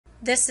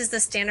This is the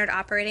standard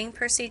operating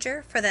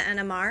procedure for the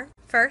NMR.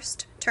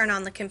 First, turn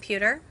on the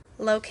computer,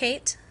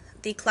 locate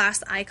the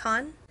class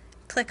icon,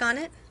 click on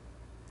it.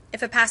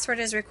 If a password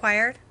is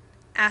required,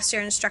 ask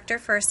your instructor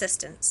for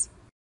assistance.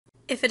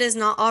 If it is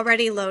not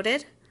already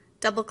loaded,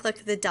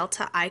 double-click the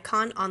Delta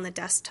icon on the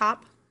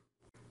desktop.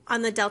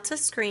 On the Delta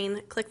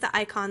screen, click the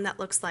icon that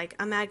looks like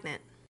a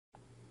magnet.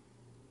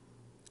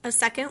 A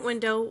second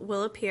window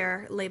will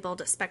appear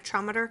labeled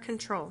Spectrometer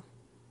Control.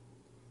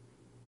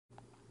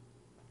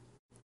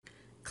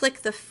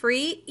 Click the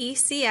free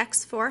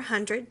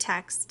ECX400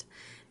 text,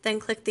 then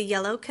click the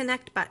yellow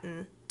Connect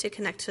button to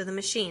connect to the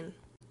machine.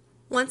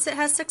 Once it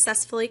has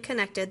successfully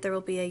connected, there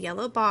will be a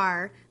yellow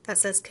bar that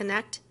says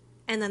Connect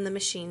and then the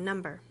machine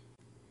number.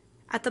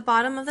 At the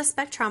bottom of the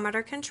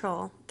spectrometer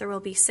control, there will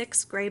be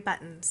 6 gray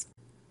buttons.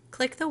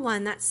 Click the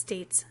one that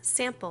states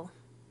Sample.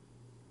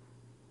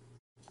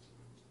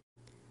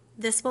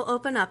 This will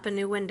open up a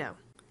new window.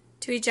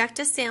 To eject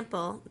a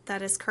sample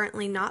that is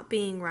currently not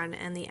being run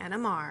in the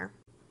NMR,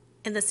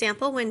 in the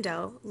sample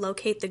window,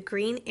 locate the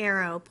green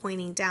arrow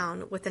pointing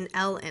down with an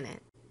L in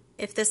it.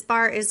 If this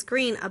bar is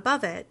green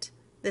above it,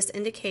 this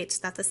indicates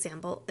that the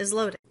sample is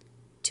loaded.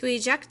 To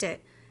eject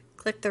it,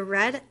 click the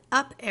red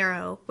up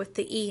arrow with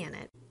the E in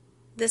it.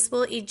 This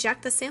will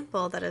eject the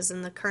sample that is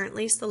in the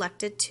currently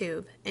selected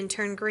tube and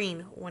turn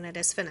green when it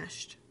is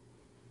finished.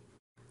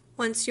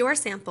 Once your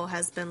sample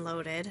has been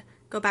loaded,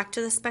 go back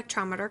to the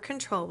spectrometer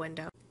control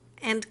window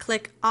and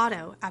click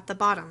Auto at the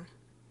bottom.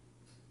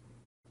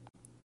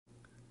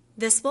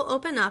 This will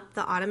open up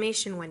the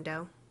automation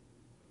window.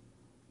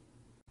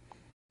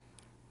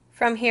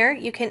 From here,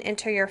 you can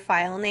enter your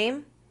file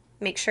name,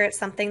 make sure it's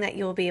something that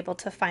you will be able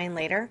to find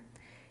later,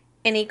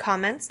 any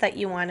comments that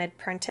you wanted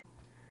printed,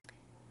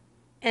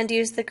 and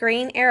use the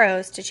green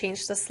arrows to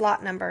change the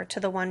slot number to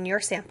the one your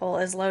sample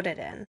is loaded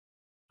in,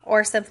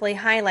 or simply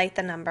highlight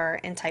the number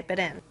and type it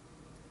in.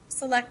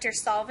 Select your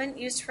solvent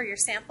used for your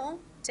sample,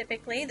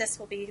 typically this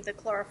will be the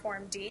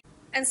chloroform D,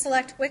 and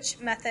select which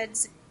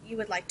methods you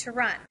would like to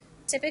run.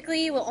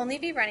 Typically, you will only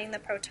be running the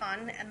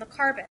proton and the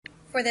carbon.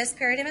 For this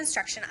period of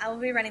instruction, I will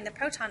be running the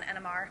proton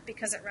NMR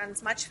because it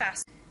runs much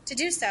faster. To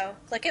do so,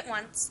 click it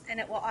once and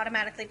it will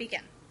automatically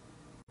begin.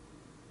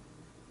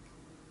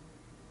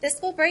 This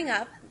will bring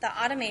up the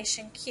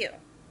automation queue.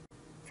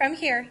 From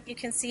here, you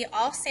can see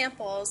all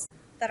samples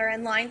that are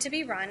in line to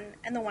be run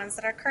and the ones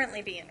that are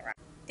currently being run.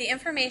 The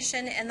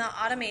information in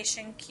the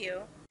automation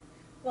queue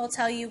will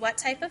tell you what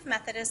type of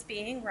method is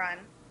being run,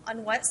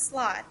 on what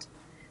slot,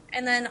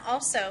 and then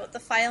also the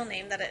file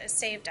name that it is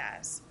saved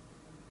as.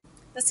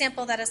 The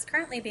sample that is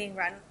currently being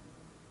run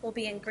will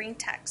be in green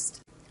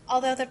text.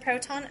 Although the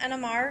proton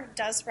NMR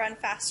does run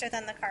faster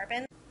than the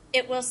carbon,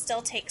 it will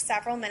still take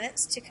several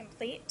minutes to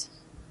complete.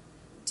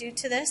 Due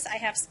to this, I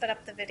have sped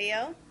up the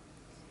video.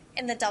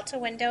 In the Delta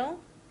window,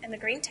 in the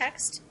green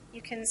text,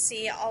 you can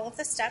see all of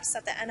the steps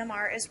that the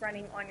NMR is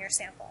running on your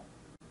sample.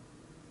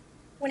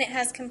 When it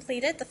has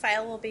completed, the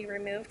file will be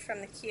removed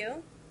from the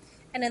queue,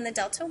 and in the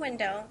Delta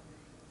window,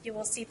 you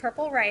will see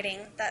purple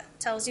writing that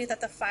tells you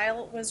that the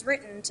file was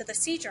written to the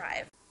C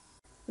drive.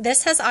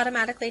 This has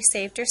automatically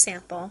saved your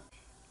sample,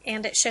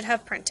 and it should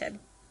have printed.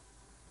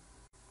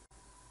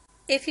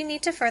 If you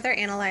need to further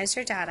analyze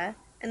your data,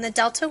 in the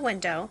Delta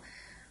window,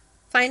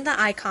 find the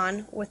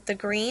icon with the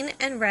green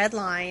and red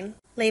line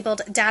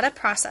labeled Data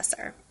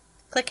Processor.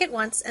 Click it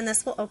once and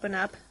this will open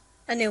up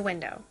a new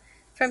window.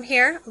 From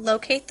here,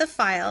 locate the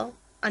file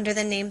under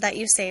the name that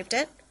you saved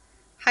it,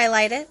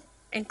 highlight it,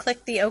 and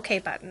click the OK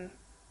button.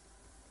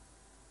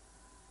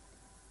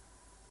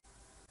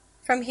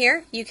 From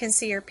here, you can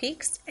see your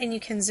peaks and you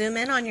can zoom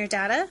in on your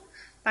data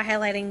by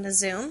highlighting the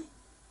zoom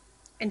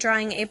and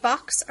drawing a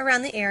box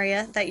around the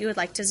area that you would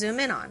like to zoom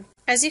in on.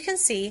 As you can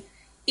see,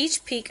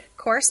 each peak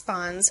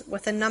corresponds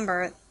with a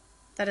number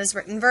that is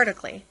written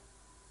vertically.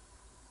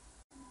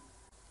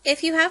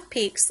 If you have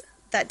peaks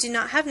that do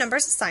not have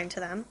numbers assigned to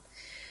them,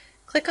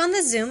 click on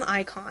the zoom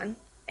icon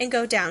and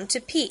go down to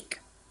peak.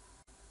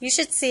 You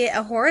should see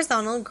a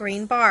horizontal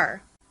green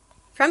bar.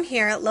 From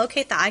here,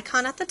 locate the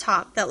icon at the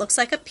top that looks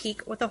like a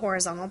peak with a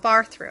horizontal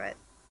bar through it.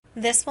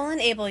 This will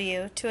enable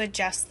you to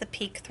adjust the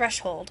peak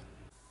threshold.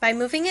 By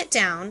moving it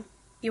down,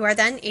 you are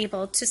then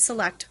able to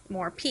select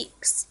more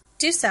peaks.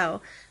 Do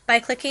so by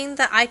clicking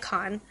the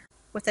icon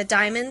with a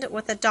diamond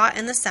with a dot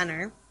in the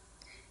center,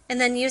 and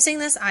then using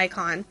this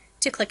icon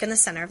to click in the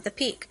center of the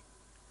peak.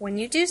 When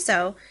you do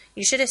so,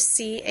 you should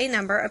see a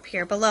number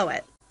appear below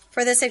it.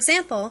 For this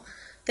example,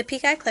 the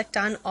peak I clicked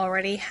on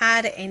already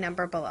had a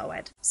number below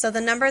it, so the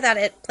number that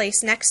it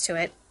placed next to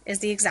it is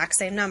the exact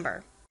same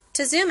number.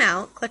 To zoom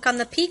out, click on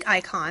the peak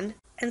icon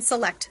and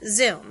select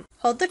Zoom.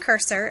 Hold the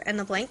cursor in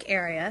the blank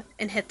area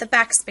and hit the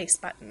backspace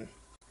button.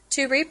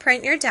 To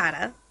reprint your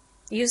data,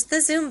 use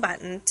the Zoom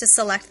button to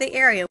select the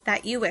area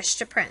that you wish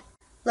to print.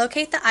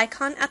 Locate the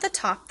icon at the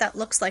top that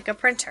looks like a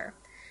printer.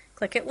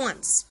 Click it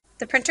once.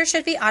 The printer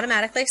should be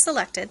automatically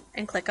selected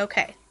and click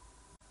OK.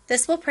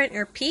 This will print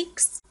your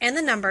peaks and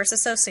the numbers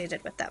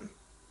associated with them.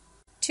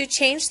 To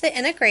change the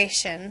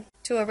integration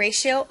to a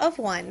ratio of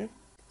 1,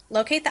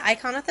 locate the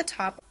icon at the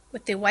top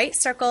with the white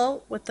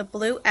circle with the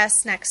blue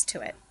S next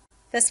to it.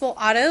 This will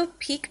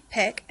auto-peak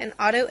pick and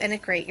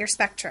auto-integrate your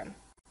spectrum.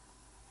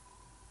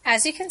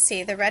 As you can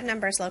see, the red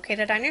numbers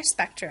located on your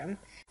spectrum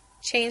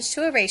change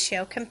to a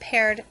ratio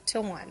compared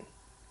to 1.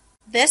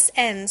 This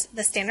ends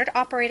the standard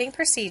operating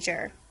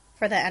procedure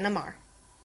for the NMR.